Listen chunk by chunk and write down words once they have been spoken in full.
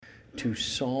to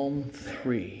Psalm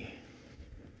 3.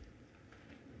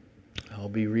 I'll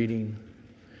be reading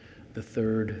the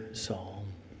third psalm.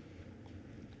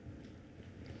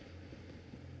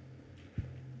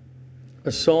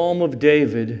 A psalm of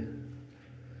David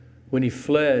when he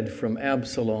fled from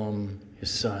Absalom,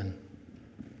 his son.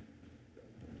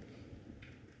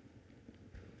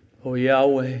 O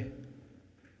Yahweh,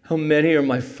 how many are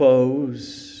my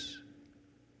foes?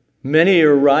 Many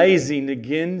are rising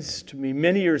against me.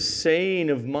 Many are saying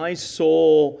of my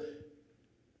soul,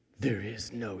 there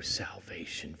is no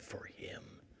salvation for him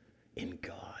in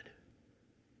God.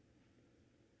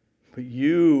 But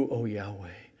you, O Yahweh,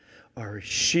 are a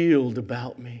shield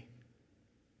about me,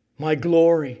 my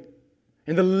glory,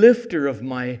 and the lifter of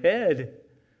my head.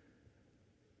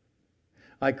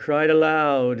 I cried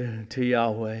aloud to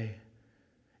Yahweh,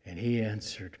 and He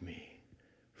answered me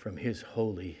from His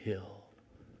holy hill.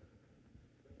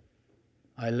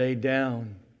 I lay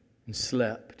down and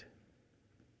slept.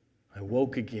 I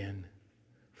woke again,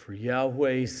 for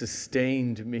Yahweh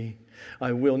sustained me.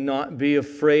 I will not be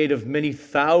afraid of many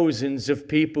thousands of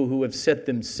people who have set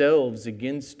themselves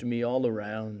against me all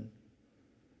around.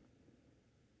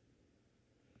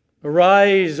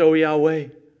 Arise, O Yahweh.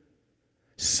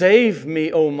 Save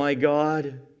me, O my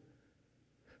God.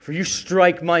 For you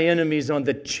strike my enemies on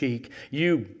the cheek.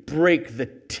 You break the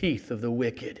teeth of the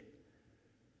wicked.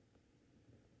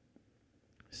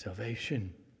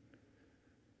 Salvation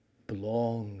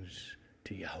belongs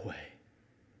to Yahweh.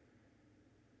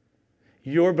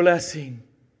 Your blessing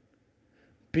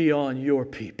be on your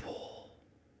people.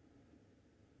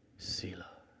 Selah.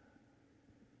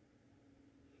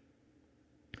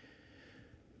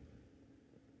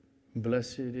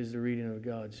 Blessed is the reading of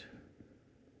God's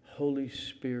Holy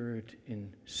Spirit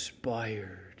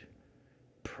inspired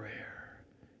prayer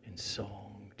and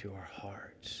song to our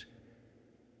hearts,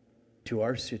 to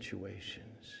our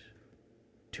situations,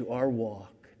 to our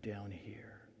walk down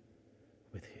here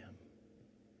with Him.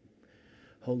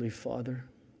 Holy Father,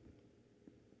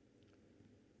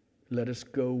 let us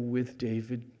go with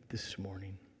David this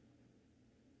morning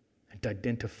and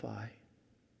identify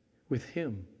with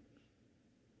him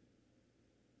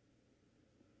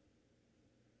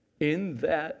in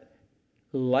that,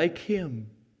 like him,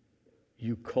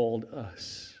 you called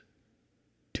us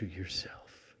to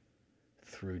yourself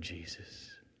through Jesus.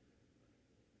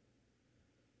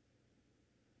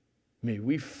 May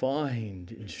we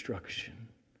find instruction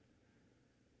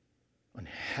on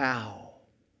how,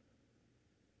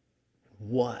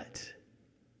 what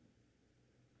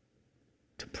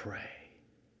to pray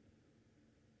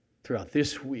throughout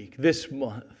this week, this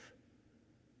month,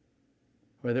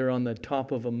 whether on the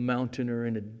top of a mountain or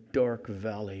in a dark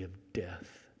valley of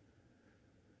death.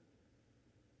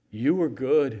 You are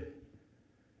good.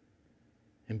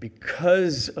 And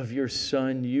because of your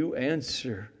Son, you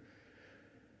answer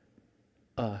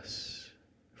us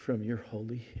from your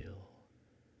holy hill.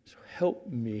 So help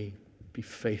me be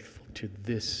faithful to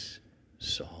this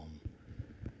psalm,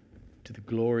 to the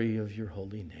glory of your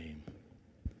holy name.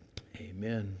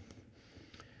 Amen.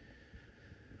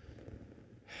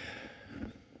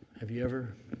 Have you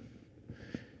ever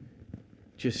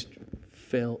just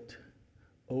felt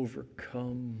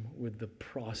overcome with the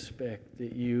prospect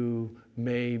that you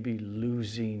may be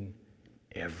losing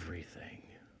everything?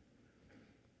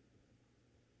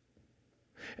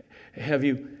 Have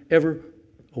you ever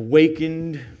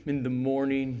awakened in the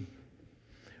morning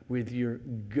with your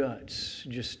guts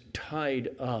just tied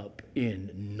up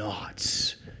in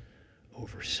knots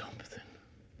over something?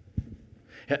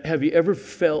 Have you ever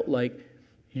felt like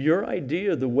your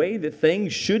idea, the way that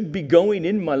things should be going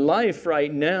in my life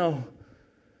right now,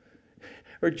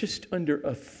 are just under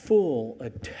a full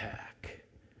attack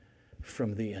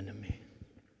from the enemy?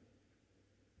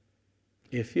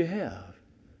 If you have,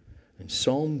 then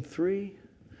Psalm 3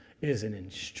 is an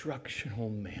instructional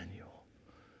manual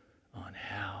on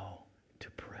how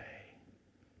to pray.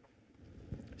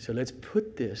 So let's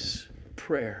put this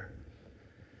prayer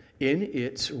in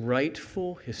its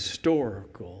rightful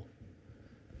historical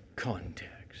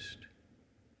context.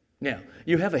 Now,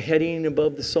 you have a heading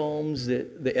above the Psalms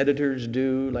that the editors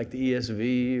do, like the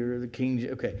ESV or the King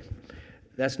James. Okay,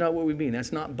 that's not what we mean.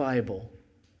 That's not Bible.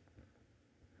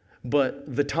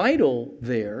 But the title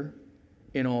there,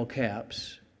 in all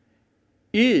caps,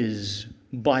 is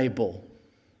Bible.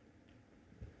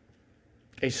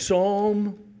 A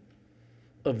psalm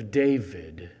of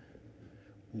David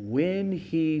when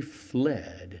he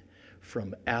fled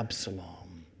from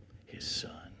Absalom, his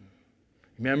son.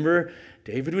 Remember,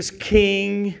 David was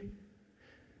king,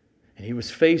 and he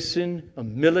was facing a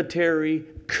military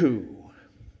coup.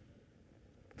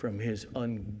 from his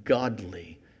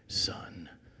ungodly son,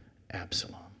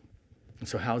 Absalom. And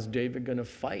so how's David going to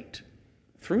fight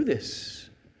through this?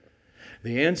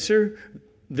 The answer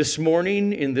this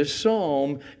morning in this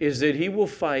psalm is that he will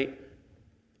fight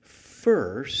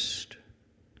first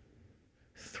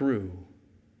through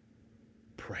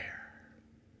prayer.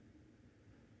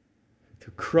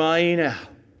 Through crying out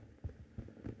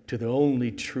to the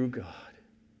only true God,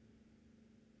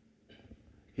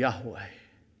 Yahweh,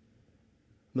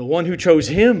 the one who chose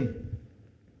him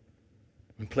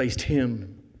and placed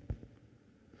him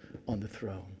on the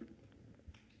throne.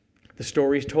 The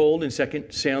story is told in 2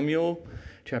 Samuel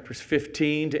chapters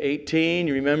 15 to 18.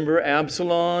 You remember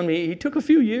Absalom? He took a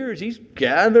few years. He's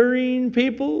gathering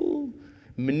people,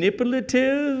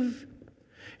 manipulative.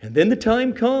 And then the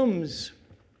time comes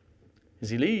as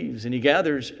he leaves and he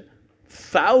gathers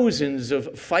thousands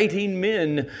of fighting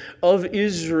men of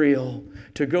Israel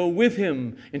to go with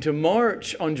him and to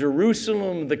march on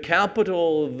Jerusalem, the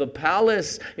capital, the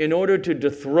palace, in order to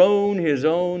dethrone his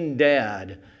own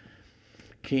dad,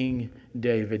 King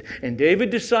David. And David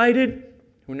decided,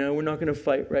 no, we're not going to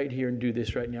fight right here and do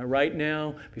this right now. Right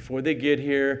now, before they get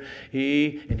here,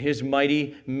 he and his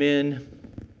mighty men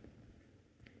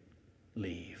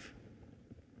leave.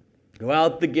 Go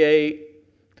out the gate,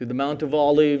 through the Mount of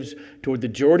Olives, toward the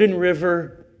Jordan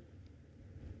River,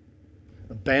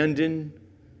 abandon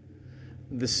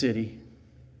the city.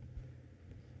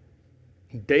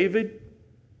 David,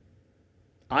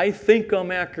 I think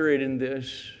I'm accurate in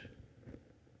this.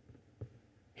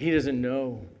 He doesn't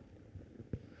know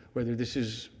whether this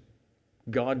is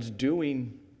God's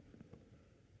doing.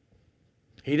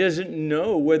 He doesn't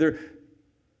know whether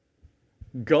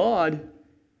God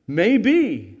may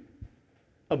be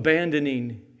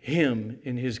abandoning him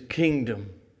in his kingdom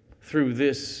through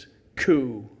this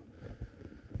coup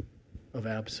of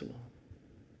Absalom.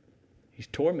 He's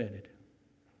tormented.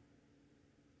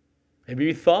 Maybe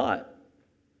he thought,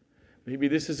 maybe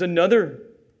this is another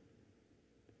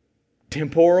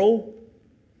temporal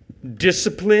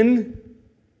discipline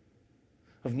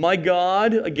of my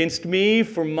God against me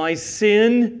for my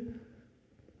sin.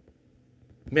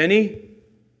 Many,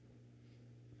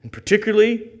 and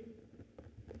particularly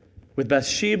with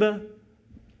Bathsheba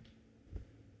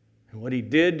and what he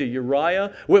did to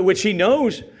Uriah, which he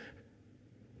knows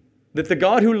that the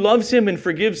God who loves him and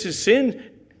forgives his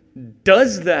sin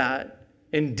does that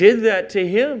and did that to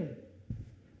him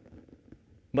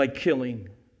by killing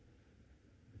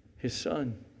his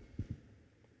son.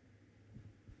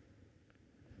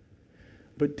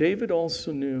 But David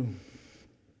also knew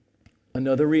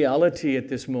another reality at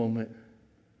this moment,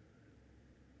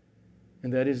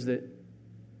 and that is that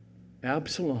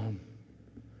Absalom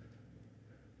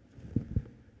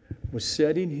was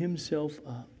setting himself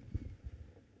up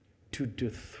to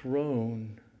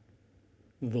dethrone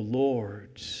the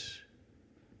Lord's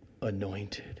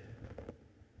anointed.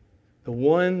 The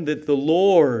one that the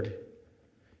Lord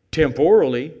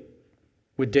temporally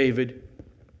with David,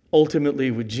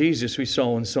 ultimately with Jesus, we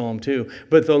saw in Psalm 2.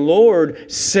 But the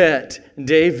Lord set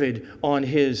David on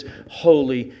his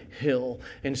holy hill.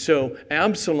 And so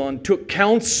Absalom took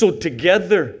counsel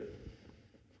together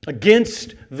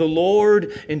against the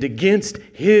Lord and against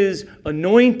his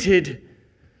anointed.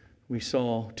 We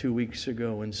saw 2 weeks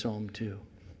ago in Psalm 2.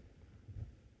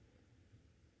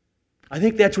 I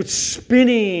think that's what's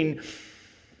spinning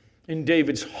in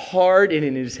David's heart and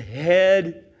in his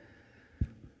head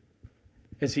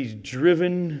as he's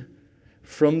driven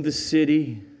from the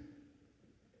city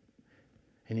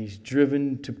and he's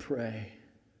driven to pray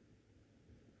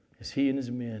as he and his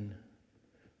men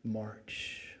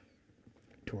march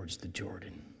towards the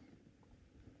Jordan.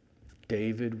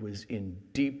 David was in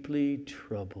deeply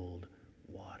troubled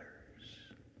waters.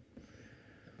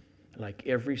 Like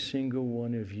every single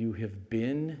one of you have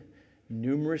been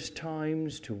numerous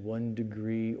times to one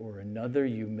degree or another.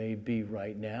 You may be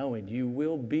right now, and you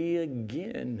will be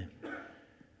again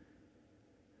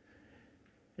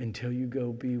until you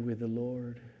go be with the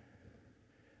Lord.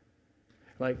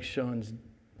 Like Sean's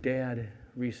dad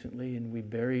recently, and we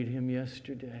buried him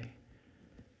yesterday.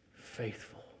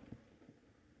 Faithful.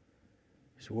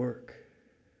 His work,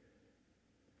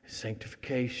 his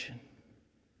sanctification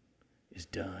is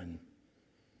done.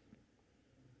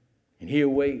 And he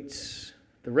awaits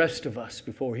the rest of us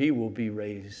before he will be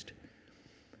raised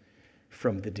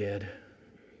from the dead.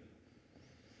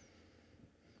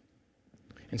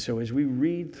 And so as we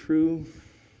read through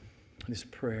this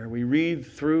prayer, we read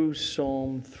through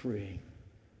Psalm 3,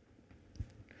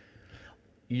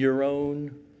 your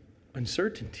own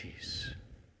uncertainties,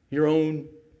 your own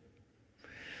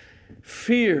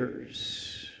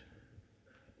fears,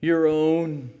 your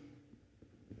own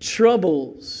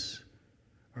troubles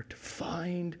are to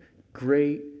find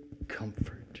great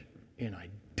comfort in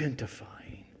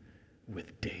identifying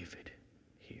with David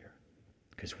here.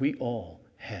 Because we all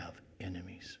have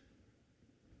enemies.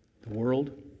 The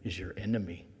world is your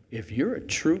enemy. If you're a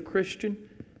true Christian,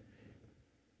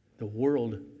 the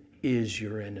world is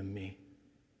your enemy.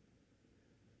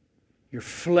 Your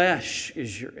flesh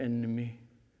is your enemy.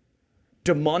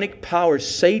 Demonic power,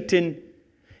 Satan,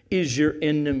 is your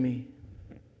enemy.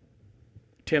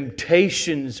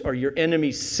 Temptations are your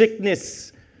enemy.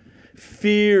 Sickness,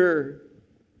 fear,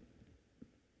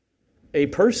 a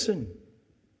person,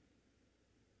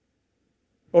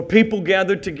 or people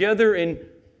gathered together in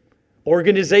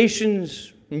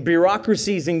organizations, and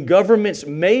bureaucracies, and governments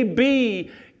may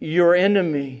be your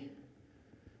enemy.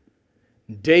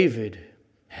 David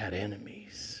had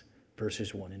enemies.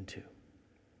 Verses 1 and 2.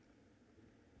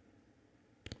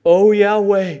 O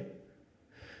Yahweh,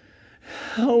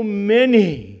 how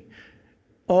many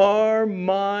are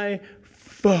my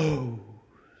foes,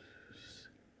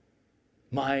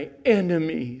 my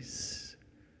enemies?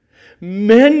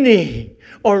 Many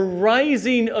are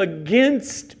rising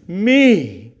against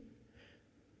me.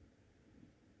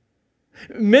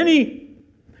 Many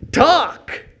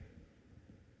talk,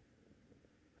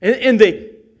 and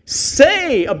they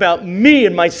say about me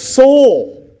and my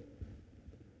soul,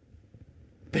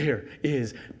 there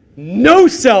is no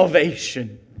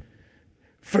salvation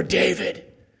for David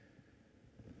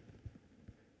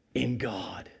in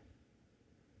God.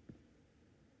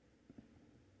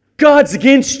 God's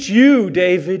against you,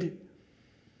 David.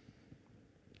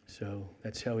 So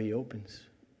that's how he opens.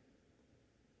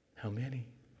 How many?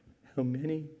 How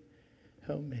many?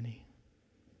 How many?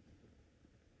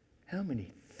 How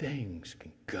many things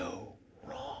can go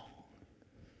wrong?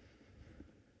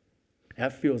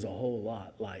 That feels a whole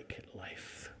lot like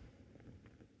life.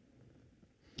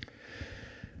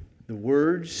 The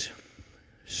words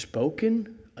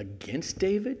spoken against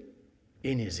David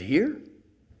in his ear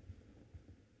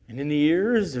and in the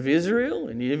ears of Israel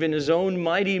and even his own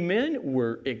mighty men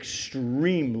were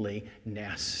extremely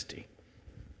nasty.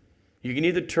 You can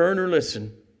either turn or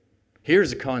listen.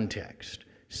 Here's the context.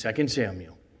 2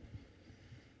 Samuel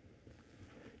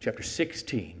chapter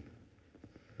 16.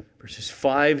 Verses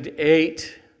 5 to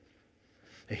 8,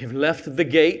 they have left the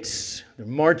gates. They're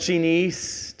marching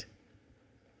east.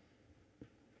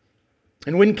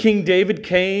 And when King David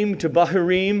came to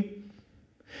Bahurim,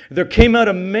 there came out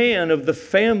a man of the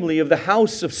family of the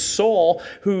house of Saul,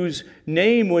 whose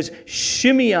name was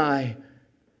Shimei,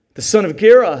 the son of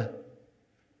Gera.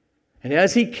 And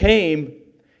as he came,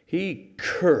 he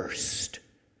cursed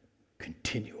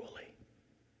continually.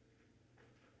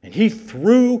 And he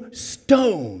threw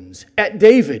stones at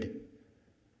David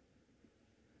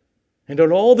and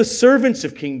on all the servants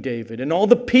of King David, and all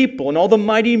the people and all the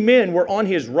mighty men were on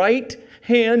his right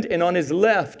hand and on his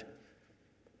left.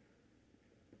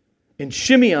 And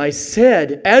Shimei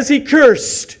said, as he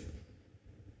cursed,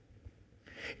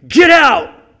 "Get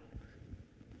out!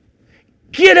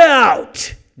 Get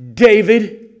out,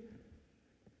 David!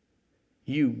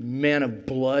 You man of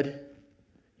blood,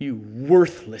 you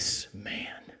worthless man.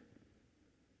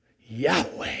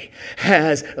 Yahweh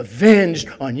has avenged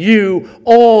on you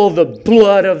all the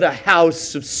blood of the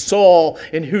house of Saul,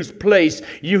 in whose place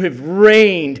you have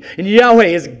reigned. And Yahweh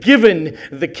has given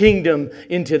the kingdom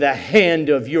into the hand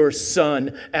of your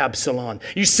son Absalom."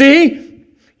 You see,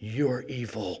 your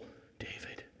evil,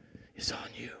 David, is on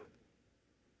you.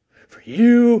 For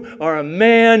you are a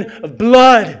man of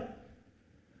blood.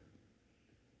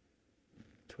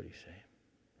 That's what he's saying.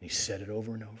 He said it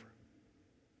over and over.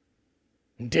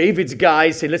 And David's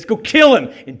guys say, "Let's go kill him."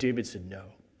 And David said,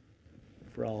 "No.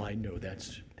 For all I know,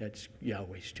 that's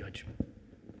Yahweh's judgment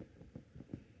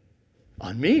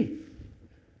on me.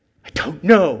 I don't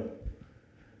know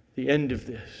the end of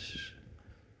this."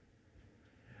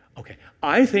 Okay,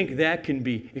 I think that can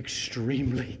be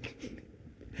extremely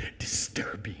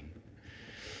disturbing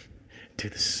to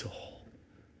the soul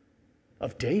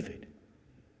of David,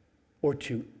 or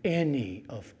to any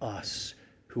of us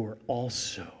who are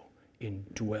also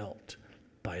indwelt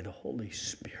by the Holy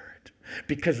Spirit.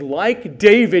 Because like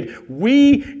David,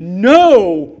 we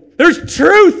know there's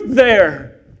truth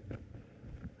there.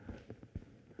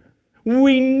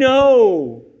 We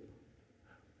know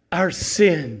our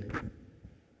sin.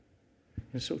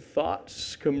 And so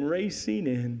thoughts come racing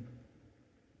in.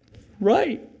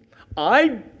 Right. I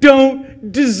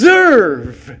don't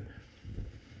deserve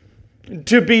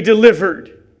to be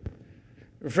delivered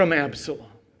from Absalom.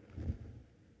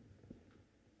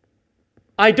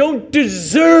 I don't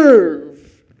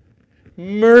deserve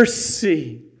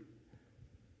mercy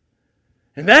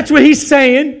And that's what he's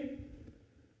saying.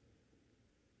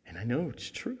 And I know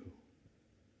it's true.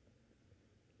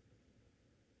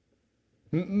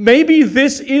 Maybe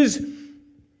this is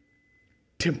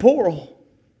temporal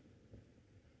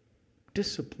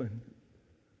discipline,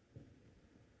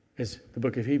 as the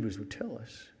book of Hebrews would tell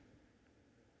us.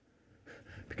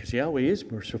 Because Yahweh is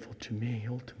merciful to me,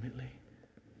 ultimately.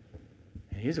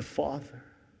 And He is a Father.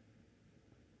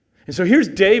 And so here's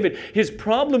David. His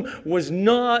problem was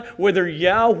not whether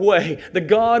Yahweh, the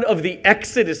God of the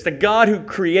Exodus, the God who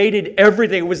created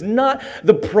everything, it was not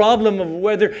the problem of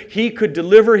whether He could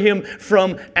deliver him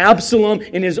from Absalom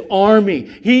and his army.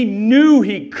 He knew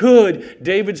He could.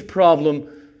 David's problem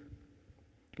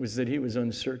was that he was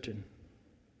uncertain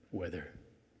whether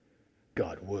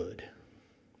God would.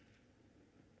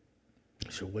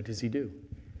 So what does he do?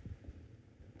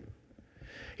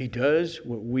 He does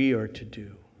what we are to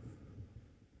do.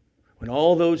 When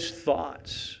all those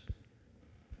thoughts,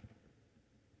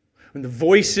 when the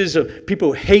voices of people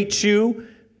who hate you,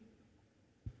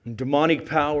 and demonic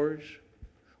powers,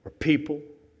 or people,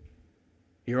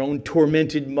 your own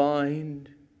tormented mind,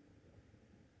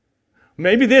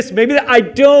 maybe this, maybe that, I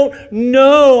don't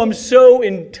know, I'm so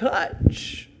in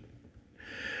touch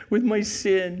with my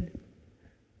sin.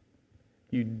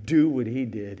 You do what he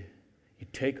did. You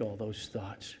take all those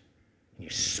thoughts and you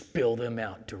spill them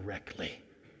out directly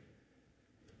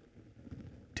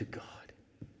to God.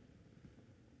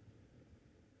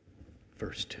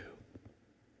 Verse 2.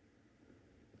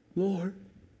 Lord,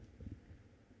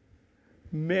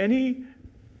 many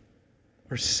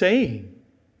are saying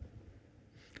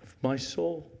of my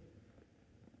soul,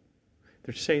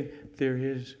 they're saying there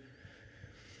is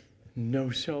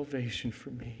no salvation for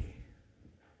me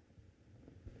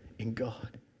in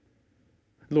God.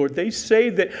 Lord, they say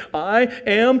that I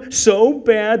am so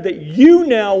bad that you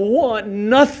now want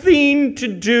nothing to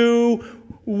do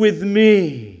with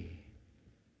me.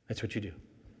 That's what you do.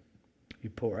 You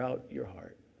pour out your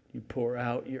heart. You pour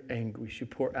out your anguish. You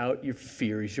pour out your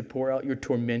fears. You pour out your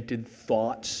tormented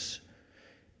thoughts.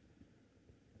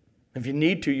 If you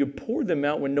need to, you pour them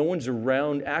out when no one's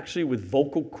around, actually with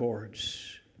vocal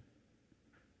cords.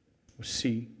 We'll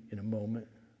see in a moment.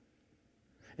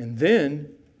 And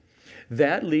then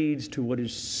that leads to what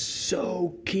is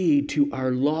so key to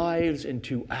our lives and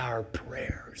to our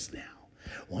prayers now.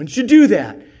 Once you do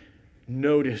that,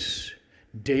 notice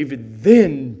David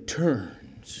then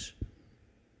turns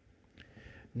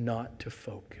not to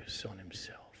focus on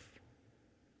himself.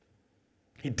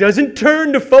 He doesn't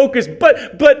turn to focus,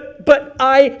 but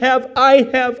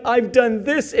I've done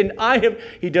this and I have.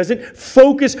 He doesn't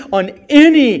focus on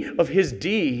any of his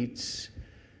deeds.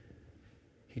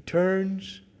 He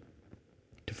turns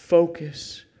to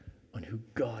focus on who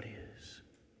God is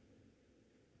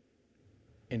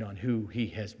and on who He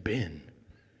has been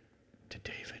to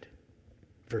David.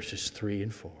 Verses 3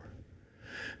 and 4.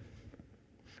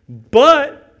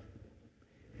 But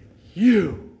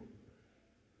you,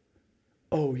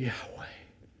 O Yahweh,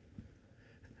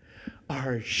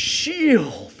 are a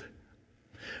shield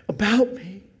about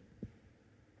me.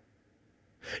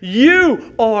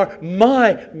 You are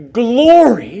my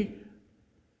glory.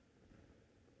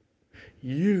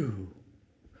 You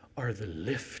are the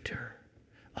lifter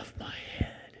of my head.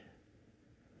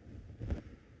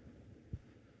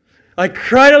 I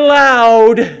cried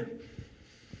aloud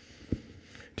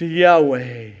to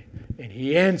Yahweh, and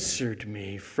He answered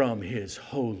me from His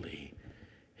holy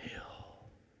hill.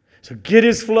 So get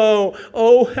His flow.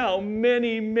 Oh, how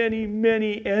many, many,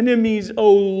 many enemies,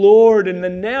 oh Lord, and the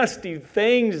nasty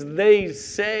things they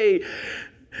say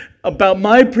about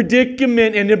my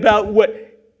predicament and about what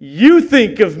you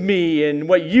think of me and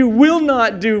what you will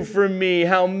not do for me.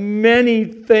 How many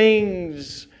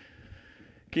things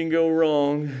can go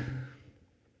wrong.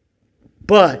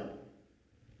 But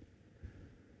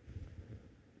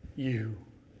you.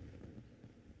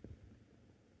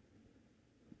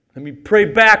 Let me pray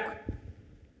back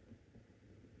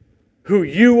who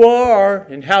you are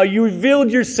and how you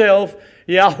revealed yourself,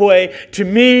 Yahweh, to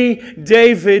me,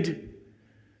 David.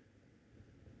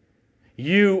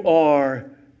 You are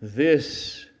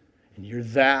this, and you're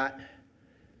that,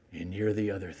 and you're the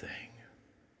other thing.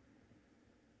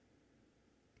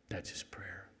 That's his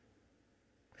prayer.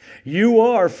 You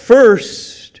are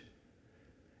first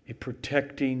a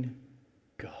protecting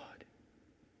God.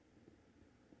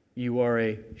 You are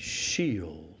a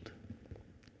shield.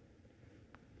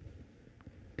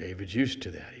 David's used to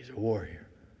that. He's a warrior.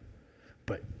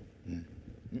 But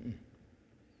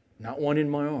not one in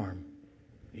my arm.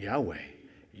 Yahweh,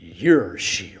 you're a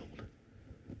shield.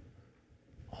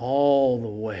 All the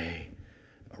way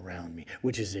around me,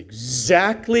 which is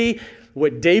exactly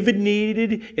what David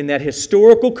needed in that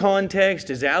historical context.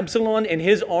 As Absalom and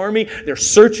his army, they're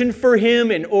searching for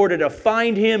him in order to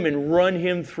find him and run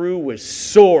him through with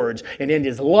swords and end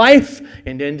his life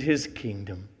and end his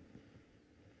kingdom.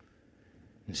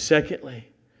 And secondly,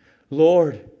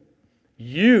 Lord,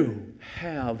 you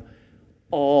have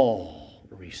all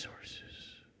resources.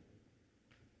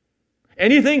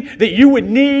 Anything that you would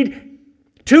need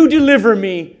to deliver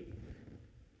me,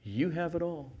 you have it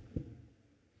all.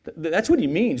 That's what he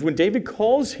means when David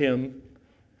calls him,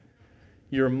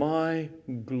 "You're my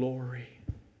glory."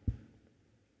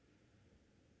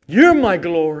 You're my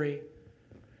glory.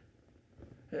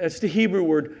 That's the Hebrew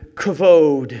word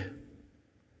kavod,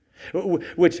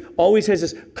 which always has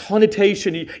this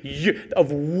connotation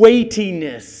of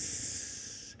weightiness,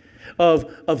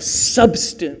 of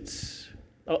substance,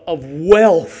 of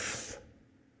wealth.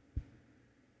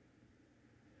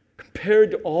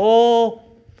 Compared to all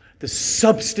the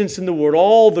substance in the world,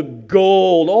 all the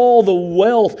gold, all the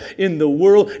wealth in the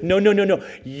world. No.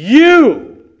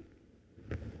 You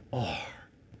are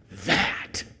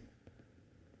that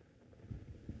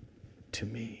to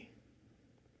me.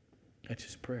 That's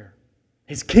his prayer.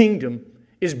 His kingdom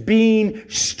is being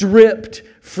stripped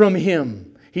from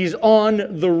him. He's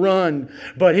on the run.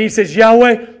 But he says,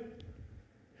 Yahweh,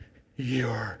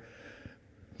 you're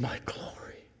my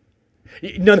glory.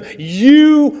 No,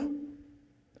 you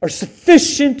are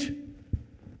sufficient.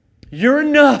 You're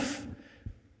enough.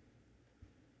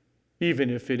 Even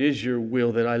if it is your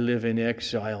will that I live in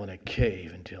exile in a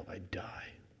cave until I die.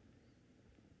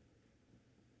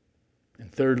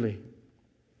 And thirdly,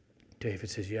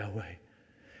 David says, Yahweh,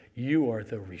 you are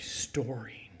the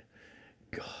restoring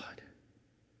God.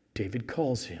 David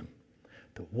calls him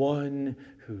the one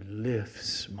who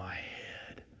lifts my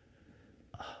head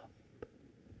up.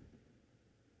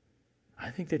 I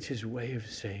think that's his way of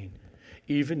saying,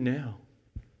 even now,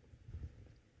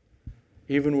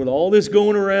 even with all this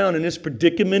going around and this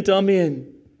predicament I'm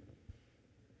in,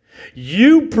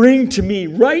 you bring to me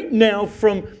right now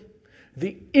from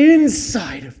the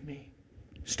inside of me,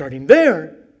 starting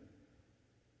there,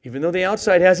 even though the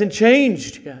outside hasn't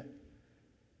changed yet,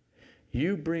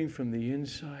 you bring from the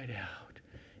inside out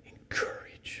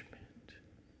encouragement.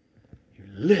 You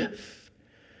lift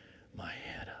my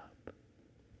head up.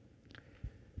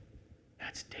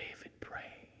 That's David praying.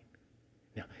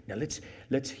 Now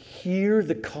let's hear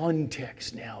the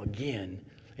context now again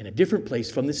in a different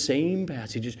place from the same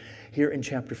passages here in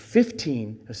chapter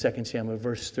 15 of 2 Samuel,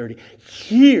 verse 30.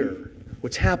 Hear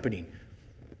what's happening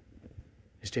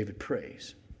as David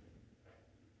prays.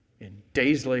 And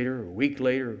days later, a week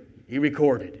later, he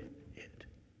recorded it.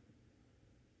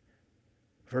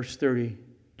 Verse 30,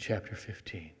 chapter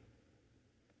 15.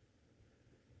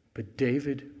 But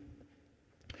David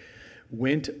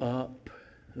went up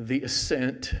the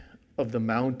ascent of the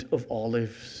Mount of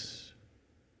Olives,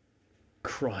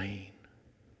 crying,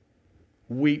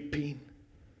 weeping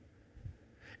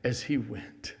as he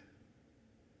went,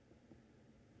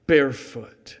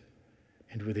 barefoot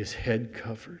and with his head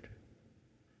covered.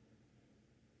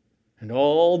 And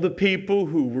all the people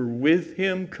who were with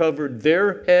him covered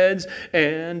their heads,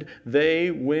 and they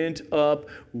went up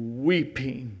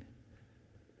weeping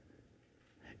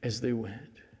as they went.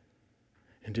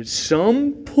 And at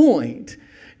some point,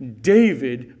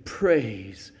 David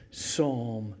prays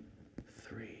Psalm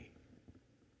 3.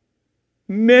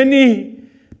 Many,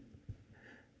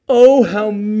 oh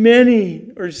how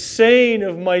many are saying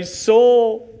of my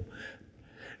soul,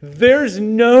 there's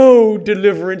no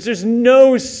deliverance, there's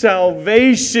no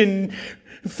salvation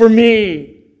for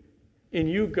me in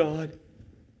you, God.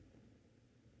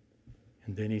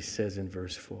 And then he says in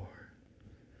verse 4,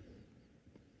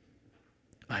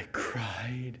 I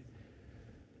cried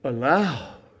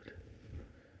aloud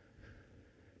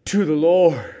to the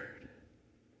Lord,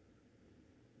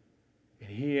 and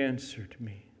he answered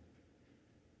me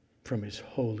from his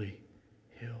holy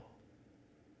hill.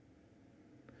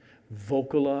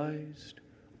 Vocalized,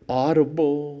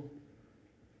 audible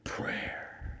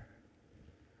prayer.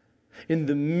 In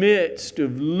the midst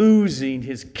of losing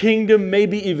his kingdom,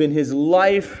 maybe even his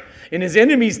life, and his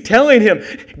enemies telling him,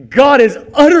 God is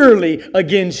utterly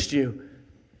against you,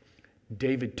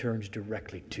 David turns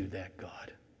directly to that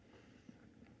God.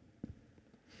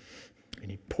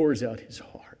 And he pours out his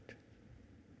heart. And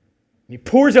he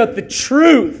pours out the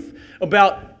truth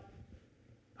about,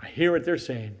 I hear what they're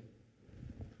saying,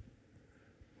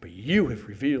 but you have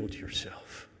revealed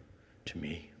yourself to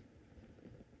me,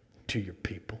 to your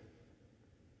people.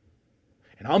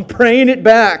 And I'm praying it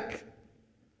back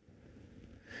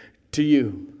to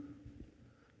you,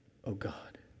 oh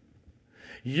God.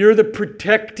 You're the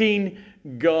protecting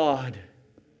God.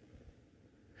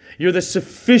 You're the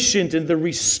sufficient and the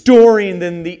restoring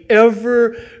and the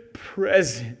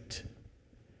ever-present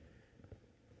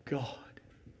God.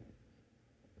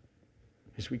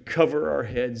 As we cover our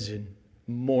heads in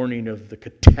mourning of the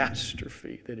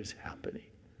catastrophe that is happening,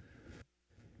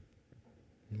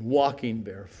 walking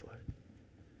barefoot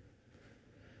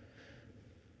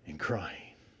and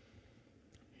crying,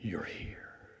 you're here.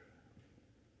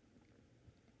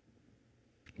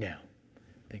 Now,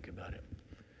 think about it.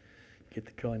 Get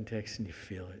the context and you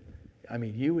feel it. I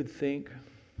mean, you would think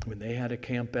when they had to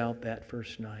camp out that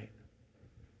first night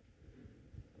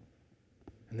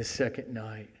and the second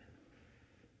night,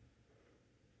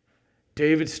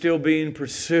 David still being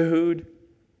pursued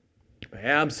by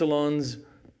Absalom's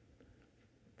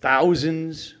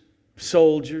thousands of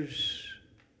soldiers,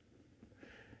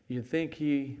 you'd think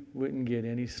he wouldn't get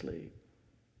any sleep.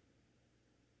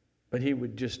 But he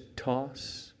would just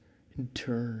toss and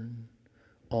turn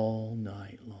all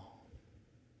night long.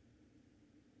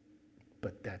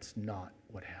 But that's not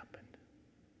what happened.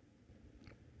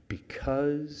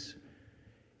 Because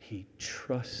he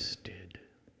trusted.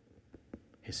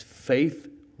 His faith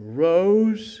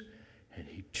rose and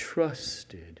he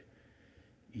trusted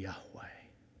Yahweh.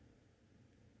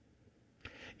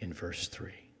 In verse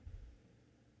 3.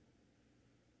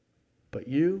 But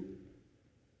you,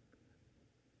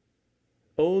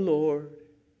 O Lord,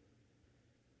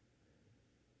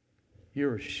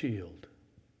 you're a shield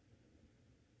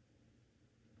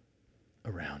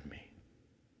around me.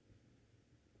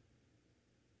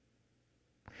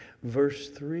 Verse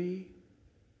 3,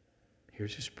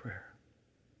 here's his prayer.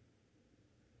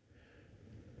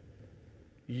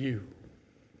 You.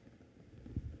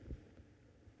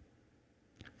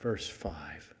 Verse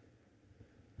 5,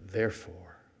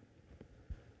 therefore,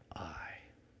 I.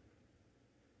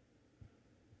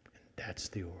 And that's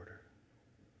the order.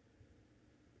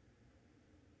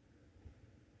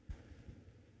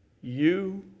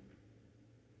 You,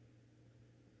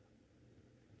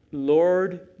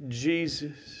 Lord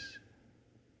Jesus,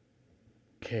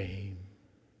 came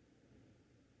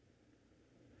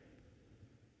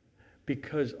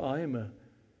because I am a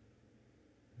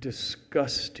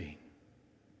disgusting,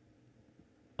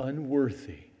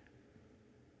 unworthy,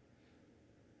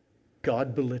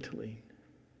 God-belittling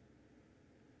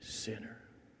sinner.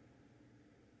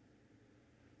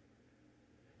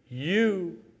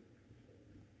 You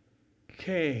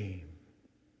came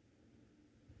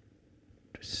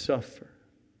to suffer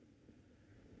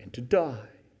and to die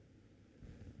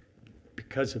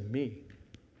because of me.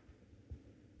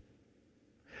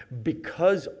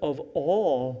 Because of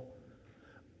all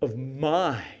of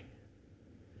my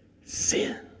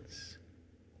sins.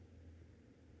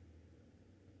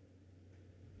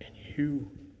 And you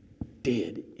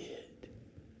did it.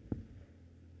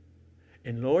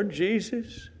 And Lord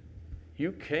Jesus,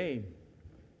 you came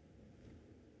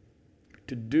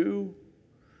to do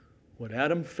what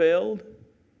Adam failed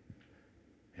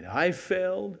and I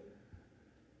failed,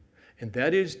 and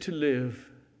that is to live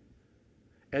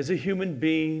as a human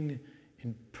being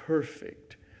in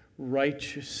perfect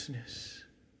righteousness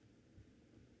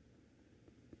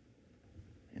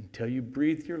until you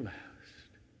breathe your last.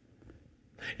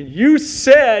 And you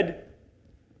said,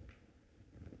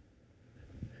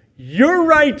 your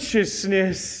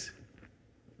righteousness,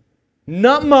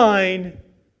 not mine,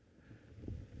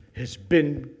 has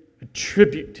been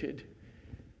attributed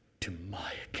to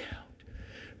my account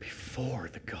before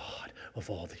the God of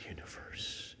all the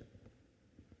universe.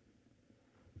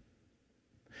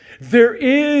 There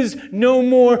is no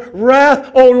more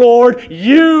wrath, O Lord.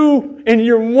 You, in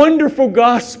your wonderful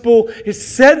gospel, has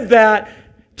said that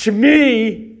to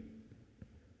me.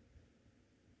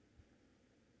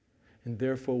 And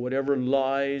therefore, whatever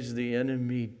lies the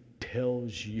enemy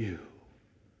tells you,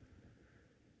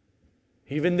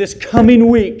 even this coming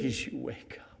week as you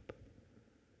wake up,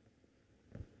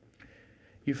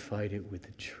 you fight it with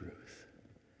the truth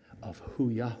of who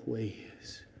Yahweh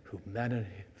is, who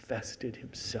manifested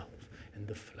himself in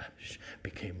the flesh,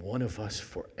 became one of us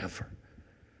forever,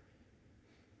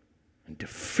 and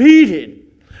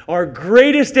defeated our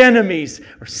greatest enemies,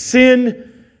 our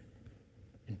sin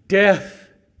and death,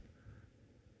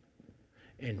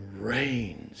 and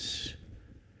reigns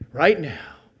right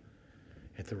now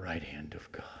at the right hand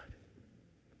of God.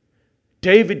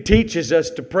 David teaches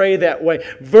us to pray that way.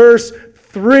 Verse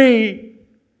 3,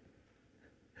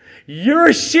 you're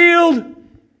a shield.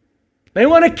 They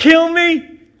want to kill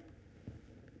me.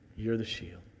 You're the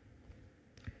shield.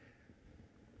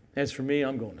 As for me,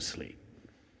 I'm going to sleep.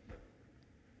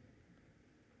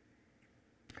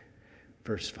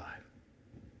 Verse 5.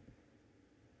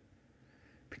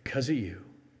 because of you,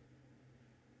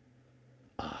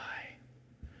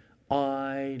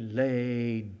 I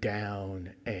lay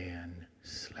down and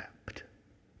slept.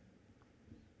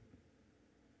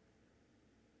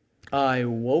 I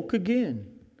woke again,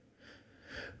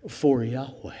 for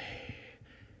Yahweh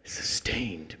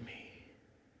sustained me.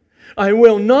 I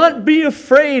will not be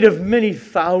afraid of many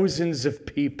thousands of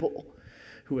people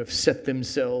who have set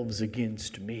themselves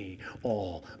against me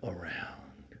all around.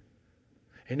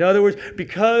 In other words,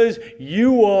 because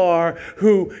you are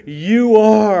who you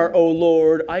are, O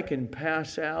Lord, I can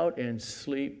pass out and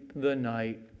sleep the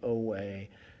night away.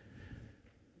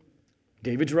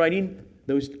 David's writing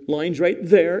those lines right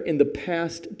there in the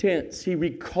past tense. He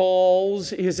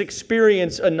recalls his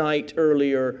experience a night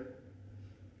earlier,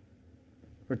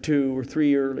 or 2 or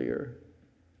 3 earlier.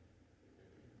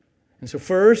 And so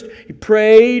first, he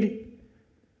prayed.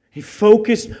 He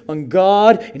focused on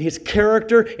God and His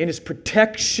character and His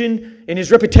protection and His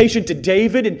reputation to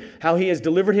David and how He has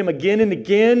delivered him again and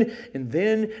again. And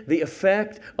then the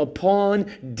effect upon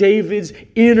David's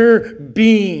inner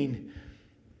being.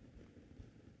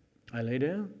 I lay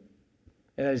down.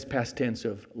 And that is past tense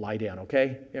of lie down,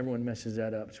 okay? Everyone messes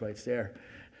that up. It's right there.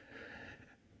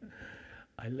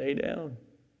 I lay down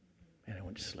and I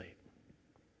went to sleep.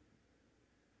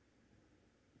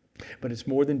 But it's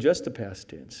more than just the past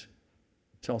tense.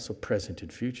 It's also present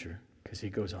and future, because he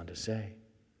goes on to say,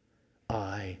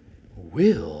 I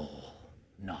will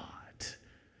not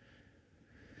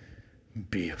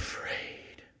be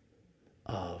afraid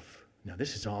of... Now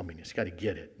this is ominous. You got to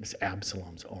get it. This is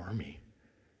Absalom's army.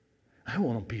 I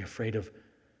won't be afraid of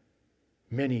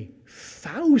many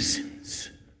thousands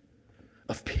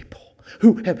of people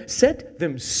who have set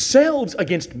themselves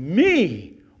against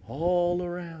me all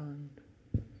around.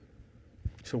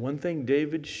 So one thing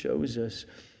David shows us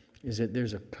is that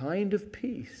there's a kind of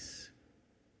peace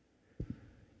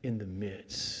in the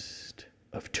midst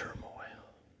of turmoil.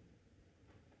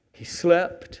 He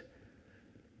slept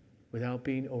without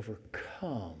being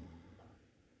overcome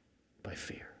by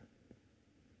fear.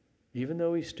 Even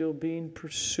though he's still being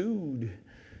pursued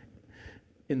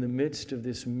in the midst of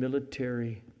this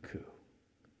military coup,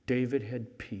 David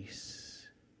had peace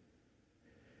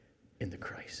in the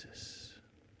crisis.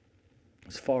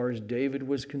 As far as David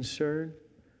was concerned,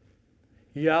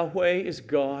 Yahweh is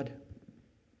God.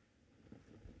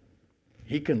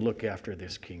 He can look after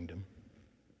this kingdom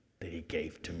that He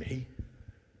gave to me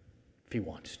if He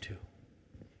wants to.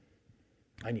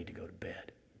 I need to go to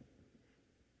bed.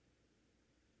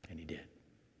 And He did.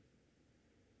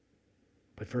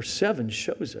 But verse 7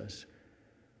 shows us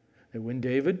that when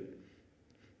David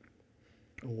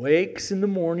awakes in the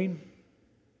morning,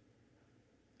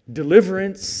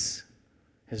 deliverance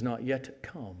has not yet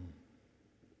come.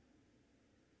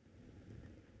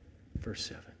 Verse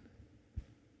 7.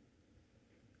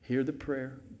 Hear the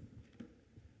prayer.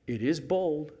 It is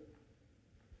bold.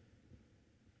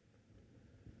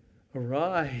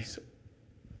 Arise,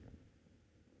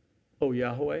 O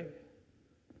Yahweh.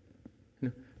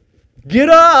 Get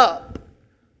up,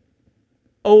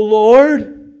 O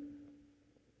Lord.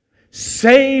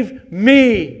 Save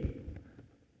me,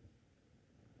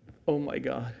 O my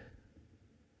God.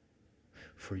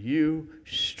 For you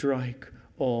strike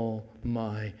all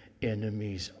my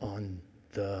enemies on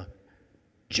the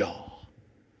jaw,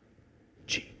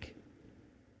 cheek.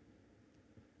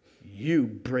 You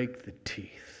break the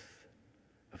teeth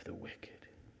of the wicked.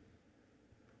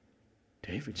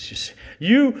 David's just,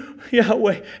 you,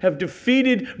 Yahweh, have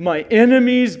defeated my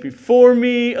enemies before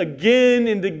me again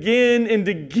and again and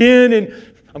again,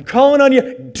 and I'm calling on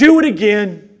you, do it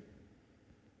again.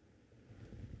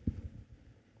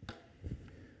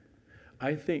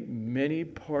 I think many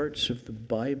parts of the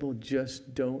Bible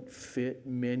just don't fit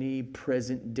many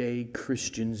present-day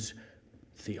Christians'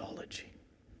 theology.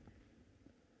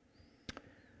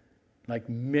 Like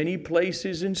many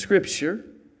places in Scripture,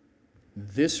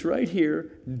 this right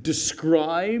here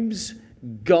describes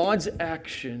God's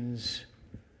actions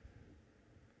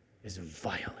as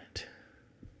violent.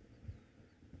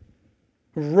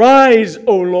 Rise,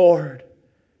 O Lord.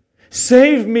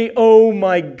 Save me, O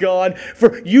my God,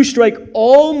 for you strike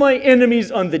all my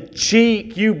enemies on the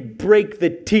cheek. You break the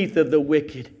teeth of the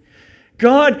wicked.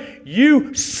 God,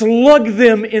 you slug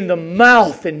them in the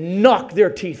mouth and knock their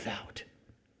teeth out.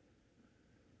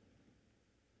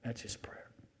 That's his prayer.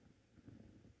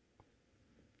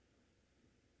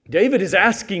 David is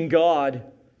asking God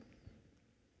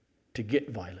to get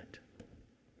violent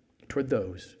toward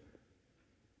those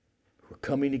who are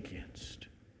coming against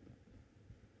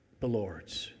the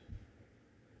Lord's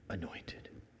anointed.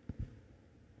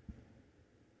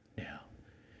 Now,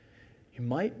 you You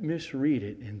might misread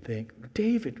it and think,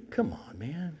 David, come on,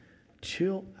 man.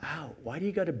 Chill out. Why do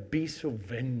you got to be so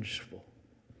vengeful?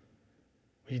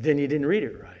 Then you didn't read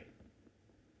it right.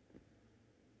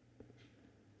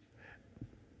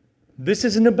 This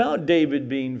isn't about David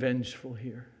being vengeful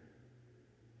here.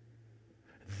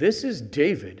 This is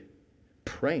David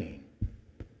praying.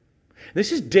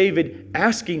 This is David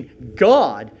asking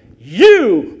God,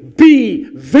 you be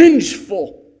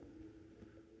vengeful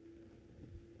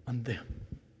on them.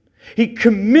 He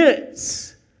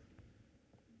commits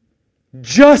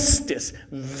justice,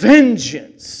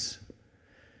 vengeance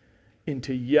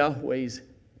into Yahweh's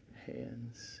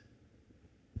hands.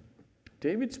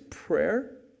 David's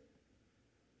prayer,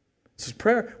 it's his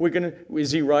prayer.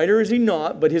 Is he right or is he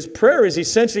not? But his prayer is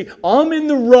essentially, I'm in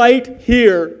the right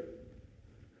here.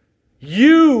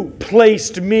 You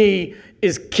placed me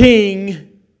as king.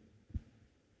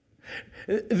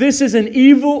 This is an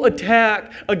evil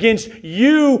attack against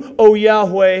you, O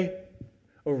Yahweh.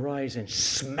 Arise and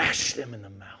smash them in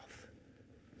the mouth.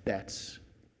 That's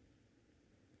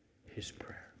his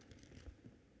prayer.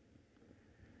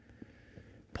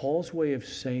 Paul's way of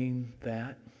saying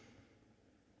that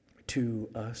to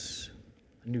us,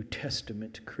 New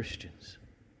Testament Christians,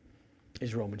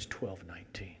 is Romans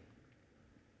 12:19.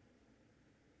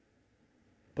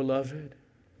 Beloved,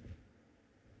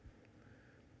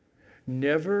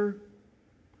 never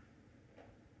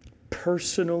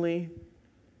personally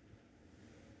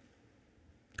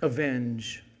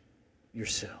avenge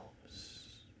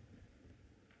yourselves,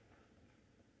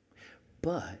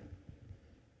 but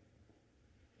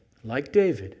like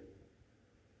David,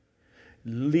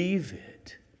 leave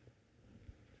it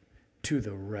to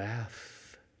the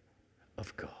wrath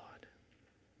of God.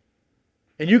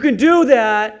 And you can do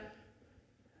that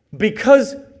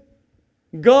because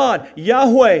God,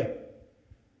 Yahweh,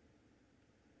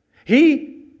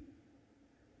 He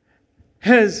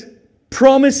has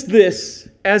promised this,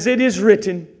 as it is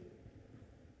written,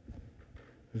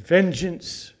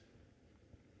 vengeance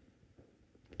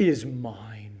is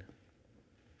mine.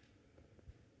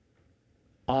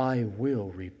 I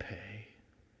will repay,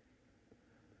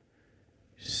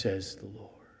 says the Lord.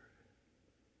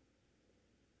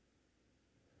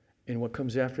 And what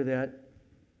comes after that?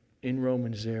 In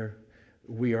Romans there,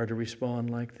 we are to respond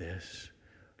like this.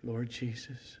 Lord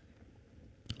Jesus,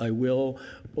 I will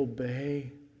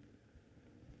obey,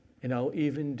 and I'll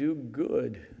even do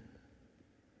good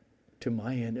to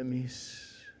my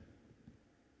enemies.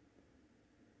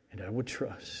 And I will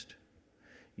trust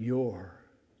your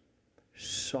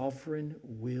sovereign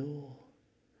will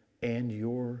and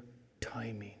your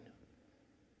timing.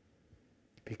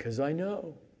 Because I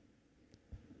know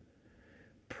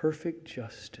perfect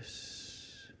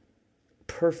justice,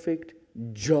 perfect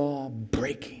jaw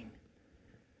breaking,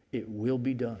 it will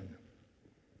be done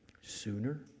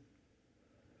sooner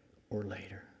or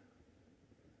later.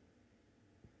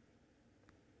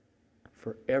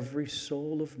 For every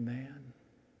soul of man,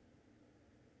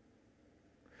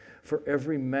 for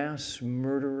every mass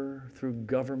murderer through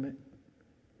government,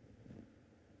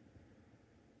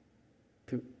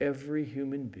 through every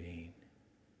human being,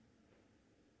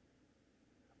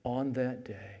 on that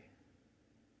day,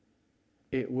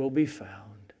 it will be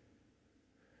found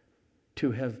to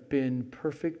have been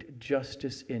perfect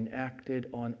justice enacted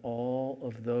on all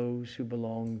of those who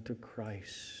belong to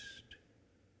Christ,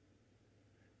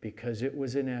 because it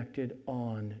was enacted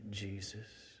on Jesus.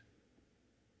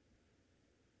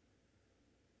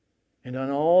 And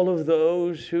on all of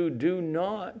those who do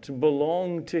not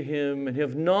belong to Him and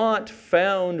have not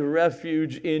found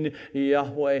refuge in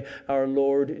Yahweh, our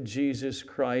Lord Jesus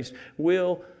Christ,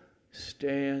 will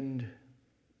stand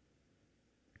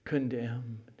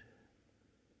condemned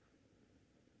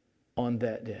on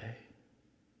that day.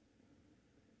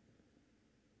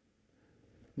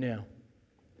 Now,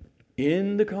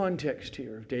 in the context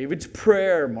here of David's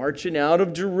prayer marching out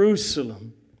of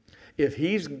Jerusalem, if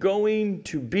he's going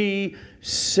to be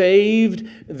saved,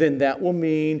 then that will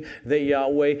mean that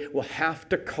Yahweh will have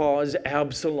to cause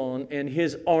Absalom and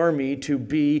his army to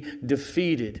be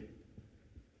defeated.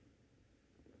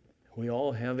 We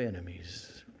all have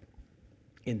enemies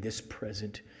in this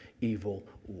present evil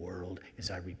world,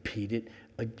 as I repeat it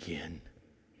again.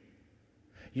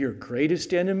 Your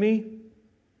greatest enemy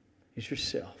is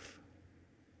yourself.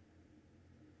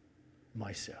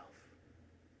 Myself.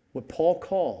 What Paul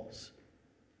calls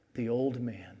the old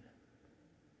man.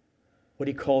 What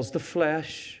he calls the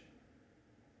flesh.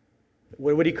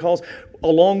 What he calls,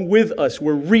 along with us,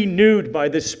 we're renewed by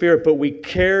the Spirit, but we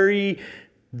carry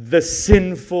the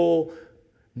sinful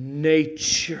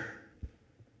nature.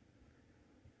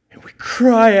 And we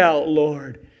cry out,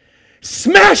 Lord,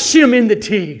 Smash him in the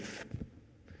teeth.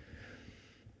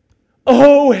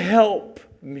 Oh, help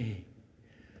me,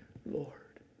 Lord.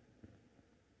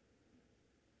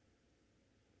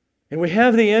 And we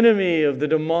have the enemy of the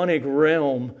demonic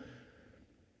realm,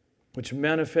 which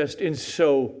manifests in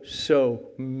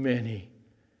so many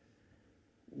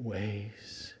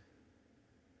ways.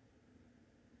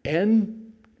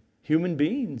 And human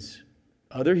beings,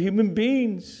 other human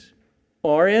beings,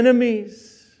 are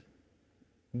enemies.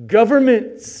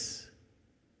 Governments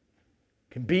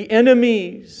can be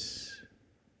enemies.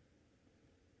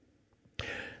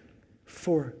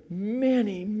 For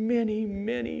many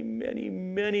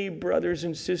brothers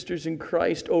and sisters in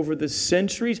Christ over the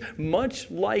centuries,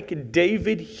 much like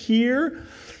David here,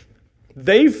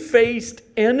 they faced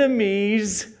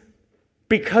enemies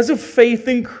because of faith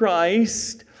in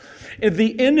Christ. And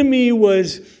the enemy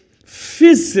was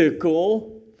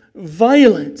physical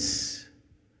violence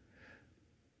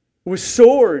with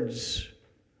swords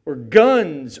or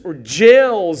guns or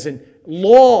jails and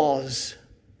laws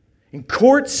and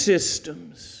court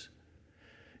systems.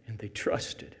 And they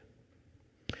trusted.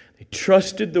 They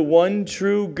trusted the one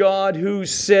true God who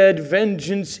said,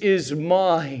 "Vengeance is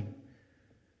mine.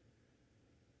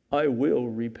 I will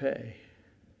repay."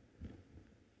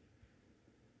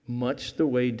 Much the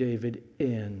way David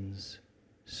ends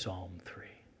Psalm 3.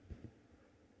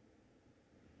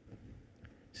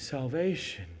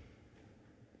 Salvation.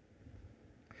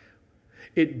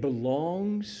 It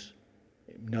belongs,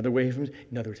 in other words,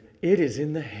 it is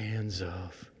in the hands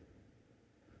of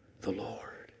the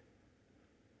Lord.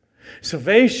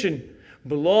 Salvation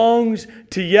belongs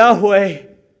to Yahweh.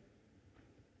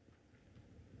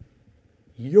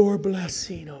 Your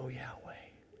blessing, O Yahweh,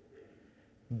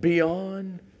 be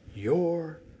on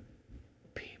your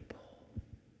people.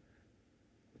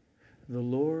 The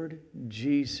Lord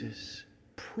Jesus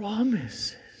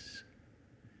promises,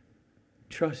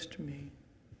 trust me,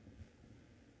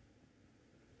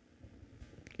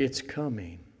 it's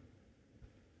coming.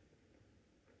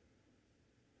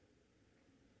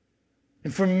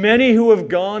 And for many who have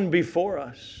gone before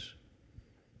us,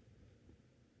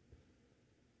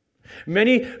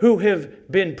 many who have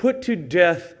been put to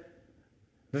death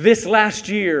this last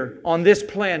year on this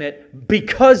planet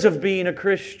because of being a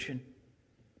Christian,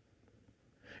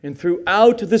 and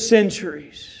throughout the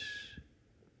centuries,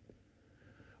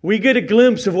 we get a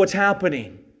glimpse of what's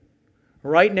happening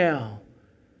right now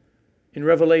in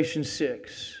Revelation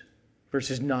 6,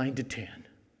 verses 9 to 10.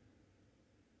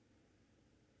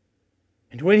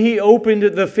 And when He opened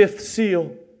the fifth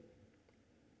seal,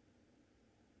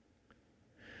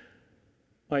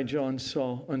 I, John,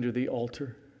 saw under the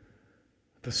altar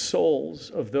the souls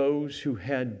of those who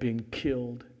had been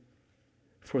killed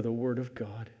for the Word of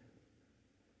God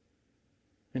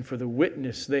and for the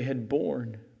witness they had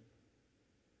borne.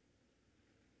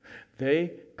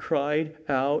 They cried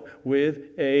out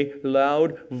with a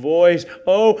loud voice,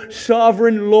 "O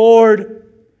sovereign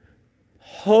Lord,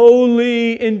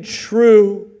 holy and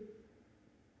true,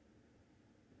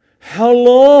 how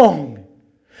long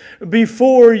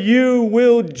before you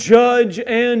will judge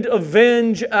and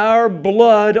avenge our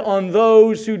blood on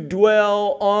those who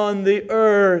dwell on the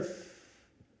earth?"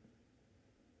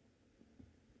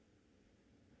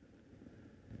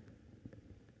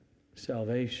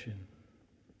 Salvation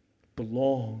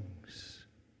belongs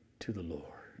to the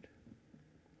Lord.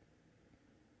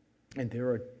 And there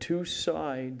are two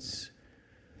sides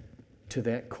to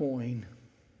that coin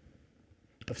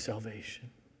of salvation.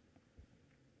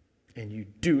 And you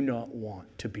do not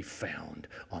want to be found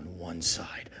on one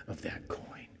side of that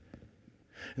coin.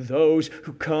 Those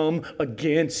who come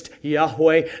against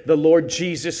Yahweh, the Lord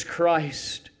Jesus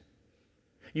Christ.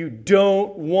 You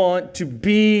don't want to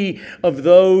be of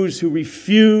those who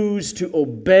refuse to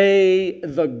obey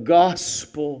the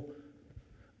gospel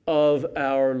of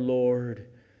our Lord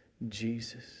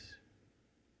Jesus.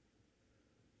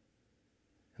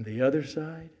 And the other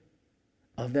side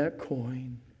of that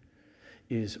coin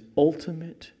is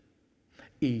ultimate,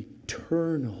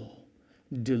 eternal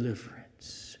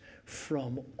deliverance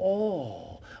from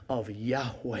all of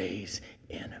Yahweh's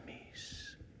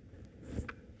enemies.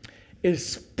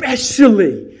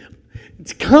 Especially,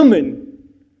 it's coming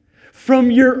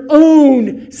from your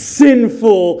own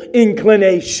sinful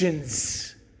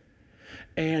inclinations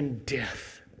and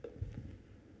death.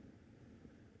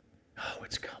 Oh,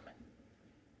 it's coming.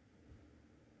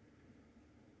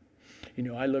 You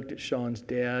know, I looked at Sean's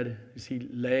dad as he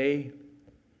lay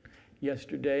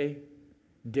yesterday,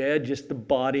 dead, just the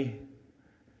body.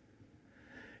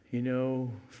 You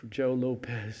know, for Joe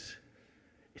Lopez,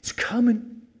 it's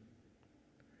coming.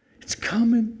 It's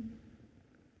coming.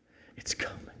 It's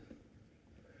coming.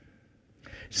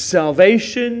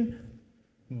 Salvation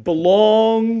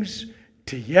belongs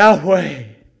to Yahweh.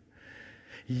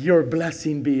 Your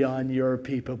blessing be on your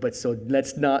people. But so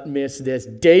let's not miss this.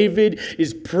 David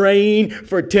is praying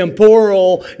for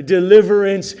temporal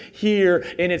deliverance here.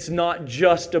 And it's not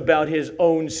just about his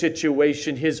own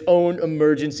situation, his own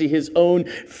emergency, his own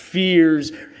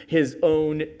fears, his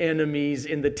own enemies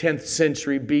in the 10th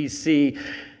century BC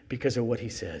because of what he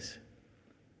says.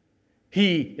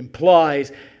 He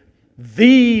implies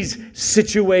these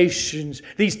situations,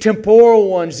 these temporal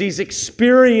ones, these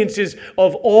experiences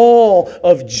of all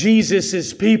of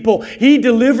Jesus' people, He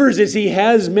delivers as He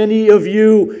has many of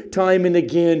you time and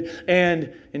again,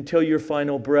 and until your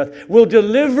final breath, will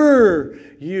deliver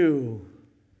you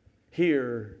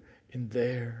here and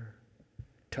there,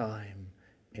 time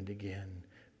and again,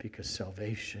 because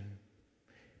salvation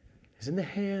is in the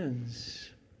hands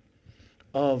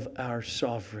of our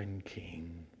sovereign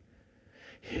King.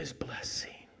 His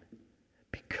blessing,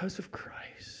 because of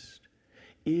Christ,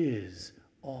 is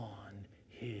on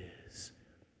His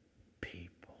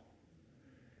people.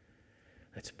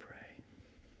 Let's pray.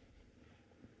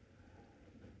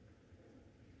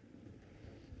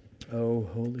 Oh,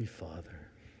 Holy Father.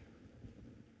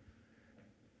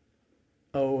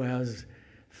 Oh, as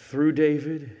through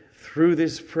David, through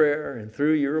this prayer, and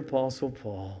through your Apostle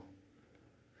Paul,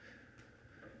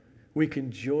 we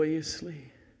can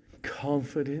joyously,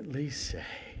 confidently say,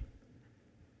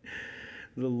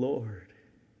 the Lord,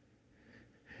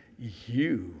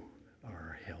 you are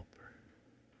our helper.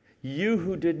 You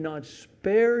who did not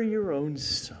spare your own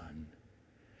Son,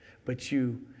 but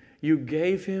you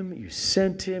gave Him, you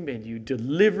sent Him, and you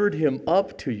delivered Him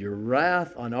up to your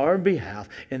wrath on our behalf.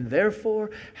 And therefore,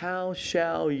 how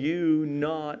shall you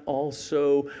not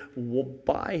also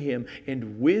by Him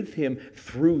and with Him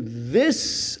through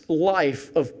this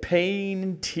life of pain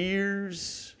and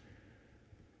tears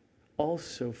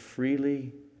also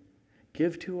freely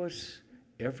give to us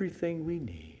everything we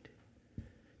need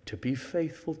to be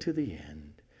faithful to the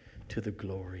end, to the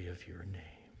glory of your name.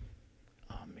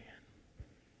 Amen.